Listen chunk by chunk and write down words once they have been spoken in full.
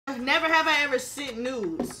Never have I ever sent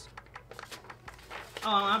nudes. Oh,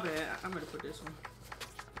 my bad. I'm gonna put this one.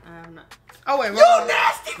 I have not. Oh, wait. You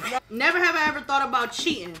nasty! Never have I ever thought about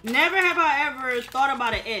cheating. Never have I ever thought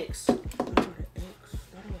about an ex.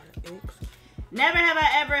 Never have I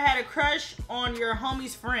ever had a crush on your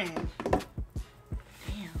homie's friend.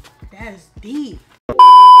 Damn, that's deep.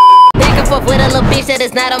 Back and forth with a little bitch that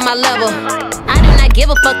is not on my level. I do not give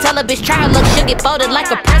a fuck, tell a bitch try her luck, she'll get folded like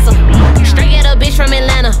a pretzel. Straight at a bitch from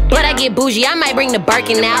Atlanta, but I get bougie, I might bring the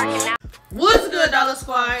Birkin out. What's good, Dollar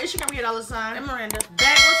Squad? It's your girl here, $. And Miranda.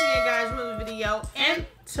 Back once again, guys, with a video. And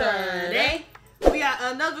today, we got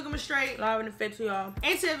another video straight. Live in the fit to y'all.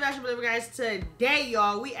 And today, guys, today,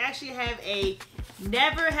 y'all, we actually have a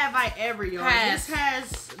Never Have I Ever, y'all. This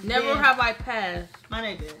has Never have I passed. My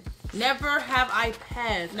nigga. Never have I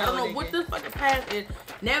passed. No, I don't know what this fucking pass is.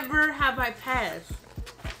 Never have I passed.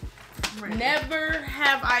 Right. Never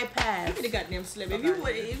have I passed. Give me the goddamn slip.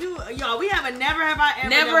 If you, y'all, we have a Never Have I Ever.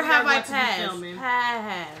 Never have I passed.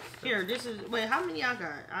 Pass. Here, this is. Wait, how many y'all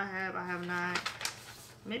got? I have not.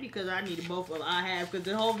 Maybe because I needed both of them. I have, because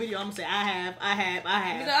the whole video I'm gonna say I have.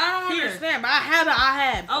 Because I don't understand, but I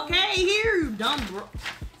have. Okay, here, you dumb bro.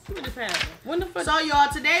 Give me the pass. When the fuck? So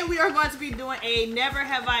y'all, today we are going to be doing a Never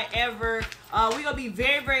Have I Ever. We're gonna be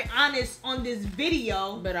very, very honest on this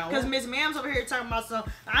video. Because Miss Ma'am's over here talking about some,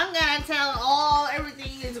 I'm gonna tell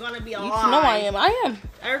everything is gonna be a lie. No, I am.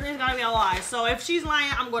 Everything's gonna be a lie. So if she's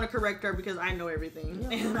lying, I'm gonna correct her because I know everything.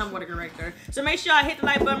 And I'm gonna correct her. So make sure y'all hit the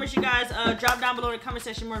like button. Make sure you guys drop down below in the comment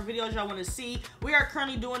section more videos y'all want to see. We are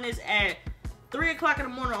currently doing this at 3 o'clock in the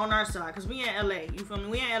morning on our side, because we in LA. You feel me?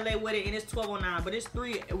 We in LA with it, and it's 12:09, but it's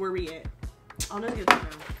 3 where we at. Oh, let's get that now.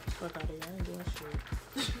 Fuck out of here. I ain't doing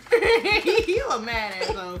shit. You a mad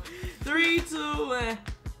asshole. 3, 2, and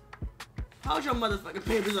hold your motherfucking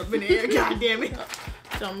papers up in the air, goddamn it.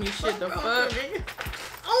 Tell me shit the fuck.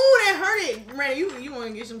 Oh, that hurt it. Randy, you want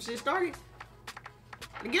to get some shit started?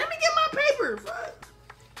 Let me get my paper. Fuck.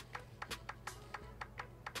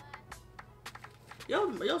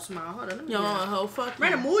 Yo smile. Hold on. Let me Yo, hoe, fuck.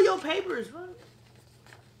 Randy, move your papers. Fuck.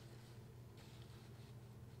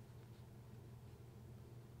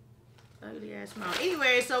 Ugly ass smile.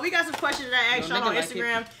 Anyway, so we got some questions that I asked y'all on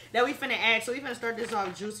Instagram that we finna ask. So we finna start this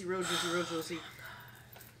off juicy, real juicy.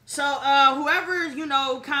 So whoever, you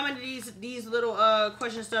know, commented these little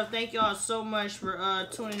question stuff, thank y'all so much for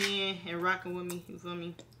tuning in and rocking with me. You feel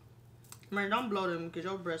me? Man, don't blow them because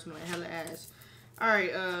your breath smell like hella ass.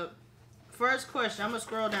 Alright, first question, I'm gonna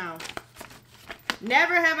scroll down.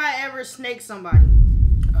 Never have I ever snaked somebody.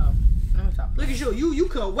 Oh, let me stop. Look at you. You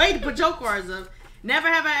couldn't wait to put your cards up. Never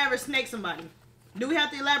have I ever snaked somebody. Do we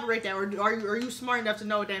have to elaborate that, or are you smart enough to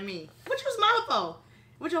know what that means? What you smiling for?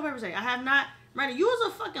 What your paper say? I have not. Randy, you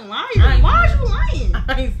was a fucking liar. Why are you lying?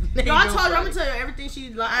 I told you, I'm gonna tell you everything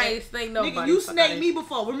she's like. I ain't snaked nobody. Nigga, you snaked me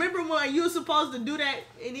before. Remember when you were supposed to do that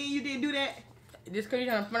and then you didn't do that? Just cause you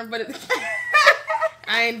trying to front but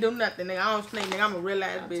I ain't do nothing, nigga. I don't snake, nigga. I'm a real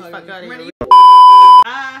ass bitch. Fuck out of here.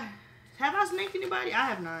 Have I snaked anybody? I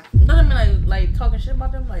have not. Doesn't mean like talking shit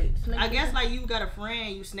about them, like snake. I guess like you got a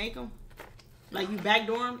friend, you snake them. Like you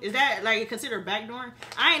backdoor them? Is that like considered backdooring?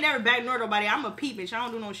 I ain't never backdoor nobody. I'm a peep bitch. I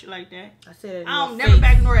don't do no shit like that. I said it. I don't never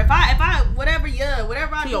backdoor. If I whatever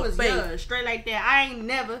I do is straight like that.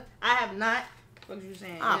 I have not. What you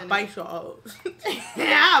saying? I'll bite your hoes.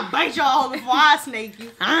 I'll bite your hoes before I snake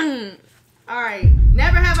you. Alright.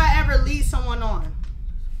 Never have I ever lead someone on.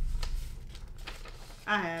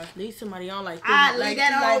 I have. Lead somebody on like I lead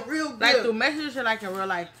that on real good. Like through messages or like in real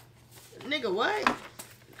life? Nigga, what?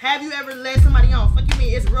 Have you ever led somebody on? Fuck you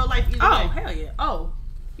mean it's real life either way. Hell yeah. Oh.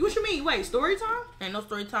 What you mean? Wait, story time? Ain't no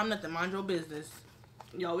story time, nothing. Mind your business.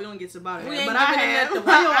 Yo, we don't get about it. We ain't but I have.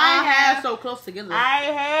 I have so close together.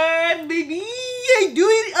 I have, baby. I do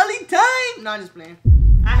it all the time. No, I'm just playing.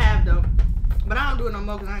 I have though, but I don't do it no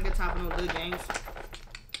more because I ain't got time for no good games.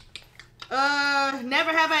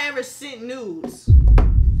 Never have I ever sent nudes.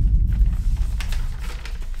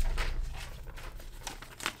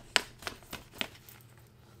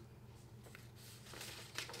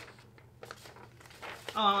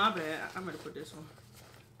 Oh, my bad. I'm gonna put this one.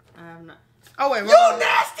 I have not. Oh wait, you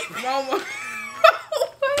nasty. Wrong one.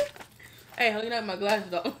 Hey ho, you know my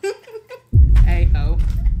glasses though. Hey ho.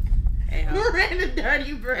 Hey ho. Miranda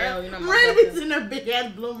dirty, bro. Hey, ho, you know Miranda's in her big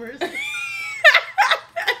ass bloomers.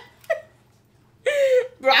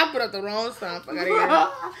 Bro, I put up the wrong sign. Fuck out of here.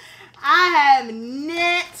 I have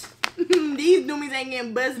not. These doomies ain't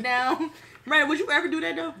getting buzzed down. Miranda, would you ever do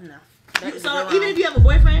that though? No. So even if you have a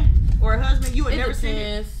boyfriend or a husband, you would never send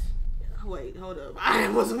it. Wait, hold up.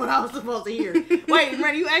 That wasn't what I was supposed to hear. Wait,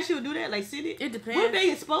 Miranda, you actually would do that? Like, send it? It depends. What if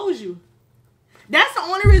they expose you? That's the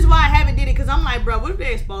only reason why I haven't did it, because I'm like, bro, what if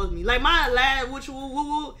they expose me? Like my last,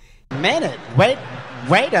 Minute. Wait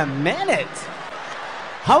a minute.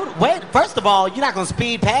 Wait, first of all, you're not gonna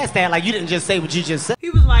speed past that like you didn't just say what you just said. He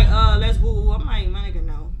was like, let's woo. I'm like, my nigga,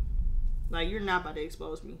 no. Like, you're not about to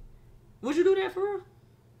expose me. Would you do that for real?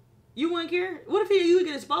 You wouldn't care? What if you would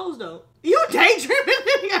get exposed, though? You daydreaming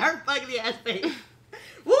and got her fucking ass face.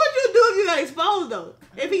 What would you do if you got exposed, though?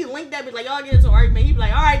 If he linked that, be like, y'all get into an argument, he'd be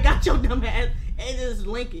like, all right, got your dumb ass, and just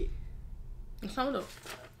link it. Hold up.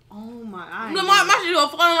 Oh, my. My shit gonna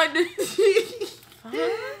fall like this.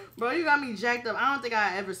 Bro, you got me jacked up. I don't think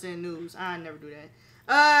I ever send news. I never do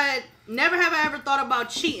that. Never have I ever thought about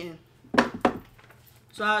cheating.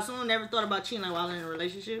 So someone never thought about cheating like while in a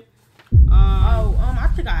relationship.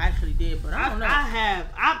 I think I actually did, but I don't know. I have.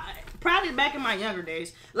 I probably back in my younger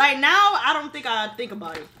days. Like now, I don't think I think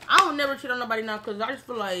about it. I don't never cheat on nobody now because I just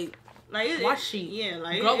feel like why cheat? Yeah,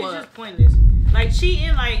 like it's just pointless. Like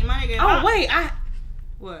cheating, like my nigga.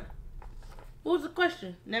 What? What was the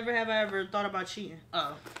question? Never have I ever thought about cheating.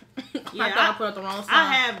 Oh. Yeah, I thought I put up the wrong side.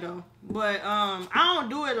 I have though. But I don't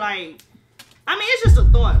do it like, I mean, it's just a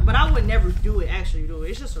thought, but I would never actually do it.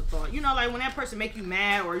 It's just a thought. You know, like when that person make you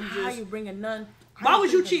mad or you just... How you bring a gun? Why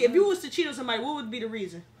would you cheat? If you was to cheat on somebody, what would be the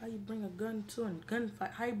reason? How you bring a gun to a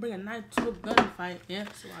gunfight? How you bring a knife to a gunfight? Yeah.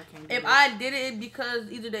 So I can't do if it. I did it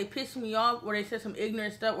because either they pissed me off or they said some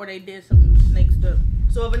ignorant stuff or they did some snake stuff.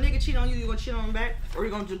 So if a nigga cheat on you, you gonna cheat on him back? Or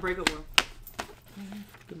you gonna just break up with him?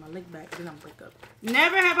 Get my leg back, then I'm break up.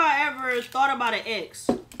 Never have I ever thought about an ex.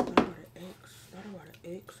 Thought about an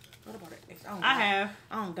ex. I have.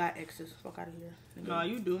 I don't got exes. Fuck out of here. Nigga. No,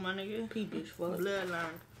 you do, my nigga. P bitch, fuck.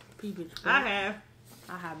 Bloodline. P bitch, fuck. I have.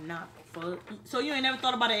 I have not. Fuck. So you ain't never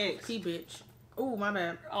thought about an ex? P bitch. Ooh, my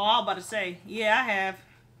bad. Oh, I was about to say. Yeah, I have.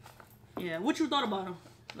 Yeah. What you thought about him?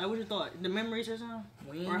 Like, what you thought? The memories or something?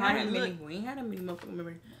 We ain't had that many motherfucking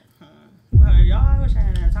memories. Well, y'all, I wish I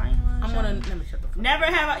had that tiny one. Let me shut the fuck up. Never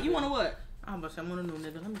have I. You want to what? I'm about to say, I'm on a new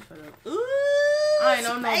nigga. Let me shut up. Ooh, I ain't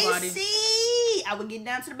know nobody. Spicy. I would get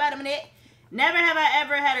down to the bottom of that. Never have I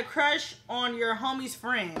ever had a crush on your homie's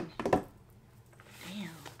friend. Damn,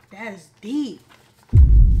 that's deep.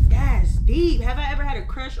 That's deep. Have I ever had a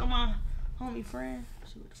crush on my homie friend?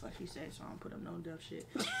 Let's see what the fuck she said, so I don't put up no dumb shit.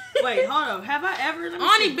 Wait, hold up. Have I ever?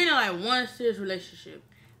 I only been in like one serious relationship.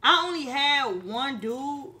 I only had one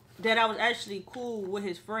dude that I was actually cool with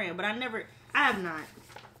his friend, but I have not.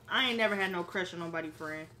 I ain't never had no crush on nobody's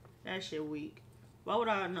friend. That shit weak. Why would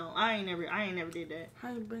I know? I ain't never did that.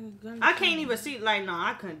 How you bring a gun? I can't even see, like, no,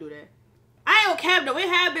 I couldn't do that. I ain't cap though. It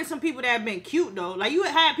have been some people that have been cute though. Like you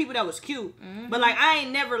had people that was cute, but like I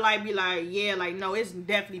ain't never like be like, yeah, like no, it's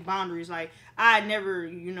definitely boundaries. Like I never,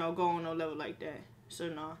 you know, go on no level like that. So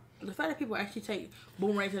no. The fact that people actually take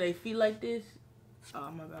boomerang to their feet like this.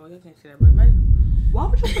 Oh my god, I can't say that. But imagine, why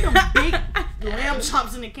would you put them big lamb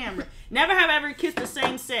chops in the camera? Never have I ever kissed the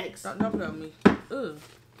same sex. Don't put on me. Ugh.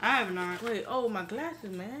 I have not. Wait, oh my glasses,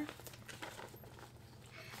 man.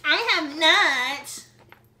 I have not.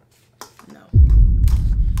 No.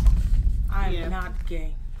 I'm not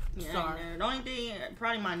gay. Yeah, sorry. The only thing,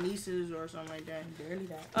 probably my nieces or something like that. Barely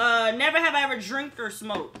that. Never have I ever drank or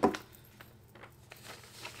smoked.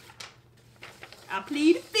 I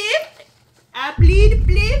plead the fifth.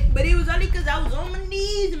 But it was only because I was on my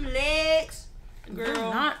knees and my legs. Girl. You're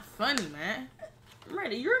not funny, man.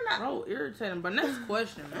 Ready, you're not. Bro, irritating. But next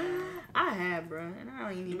question, man. I have, bro. And I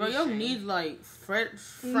don't even. Bro, your knees like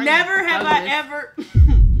Never have I ever.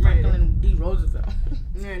 Franklin D. Roosevelt.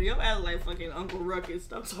 Man, your ass like fucking Uncle Ruckus.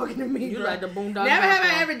 Stop talking to me. You bro. like the boondoggle. Never have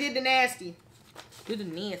I ever did the nasty. Did the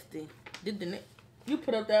nasty. You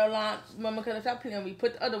put up that line, mama, cause stop playing me.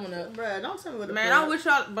 Put the other one up. Bruh, don't tell me what the man, I wish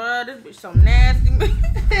y'all, bruh, this bitch so nasty.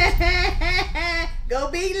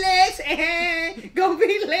 Go big legs. Go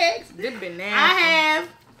big legs. This bitch nasty. I have.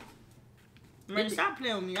 Man, stop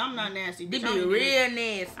playing with me. I'm not nasty. This be real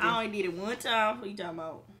nasty. I only did it one time. What you talking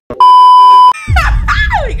about?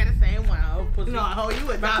 We got the same one. No,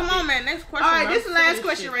 you adopted. Come on, man. Next question. All right, this is the last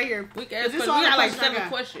question right here. We got like 7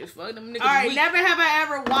 questions. Fuck them niggas. All right, never have I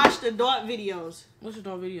ever watched adult videos. What's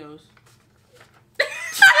adult videos?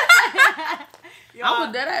 Yo, I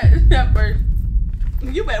was dead at first.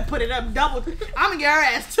 You better put it up double. I'm gonna get her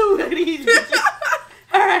ass 2 of these bitches.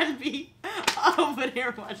 Her ass be over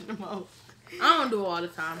there watching the most. I don't do it all the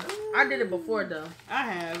time. I did it before though. I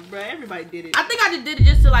have, bro. Everybody did it. I think I just did it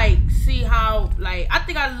just to like see how like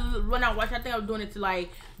when I watch. I think I was doing it to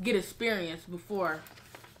like get experience before.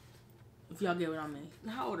 If y'all get what I mean.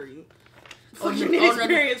 How old are you? Or you need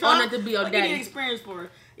experience. Or to be your daddy. You need experience for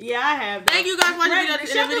it. Yeah, I have. Thank you guys for watching the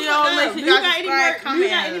video. Make sure you guys subscribe, comment, you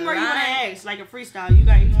got any more you want to ask? Like a freestyle. You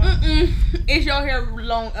got any more? Is your hair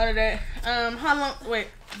long under that? How long? Wait.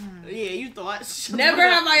 Yeah, you thought. Never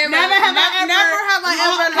have I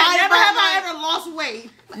ever lost weight.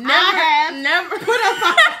 Never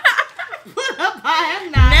Put up I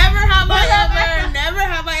have not. Never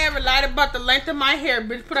have I ever lied about the length of my hair,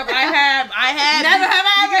 bitch. Put up I have. Never have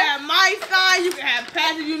I You ever. can have my size, you can have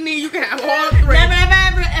patches you need, you can have all three. Never have I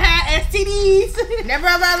ever had STDs. Never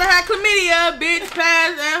have I ever had chlamydia, bitch,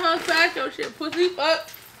 pass, and her sack your shit, pussy, fuck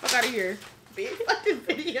out of here. Bitch, fuck this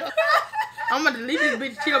video. I'm gonna delete this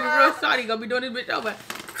bitch. She gonna be real sorry. Gonna be doing this bitch over.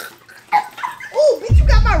 Ooh, bitch, you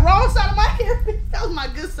got my wrong side of my hair, bitch. That was my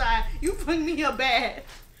good side. You fucked me up bad.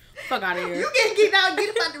 Fuck out of here. You can't get out,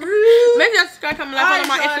 get about the room. Make sure you subscribe, comment, like, follow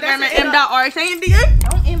my Alright, so Instagram that's at it. m.rxandn.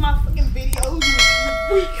 Don't end my fucking videos.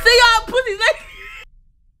 See y'all pussies later.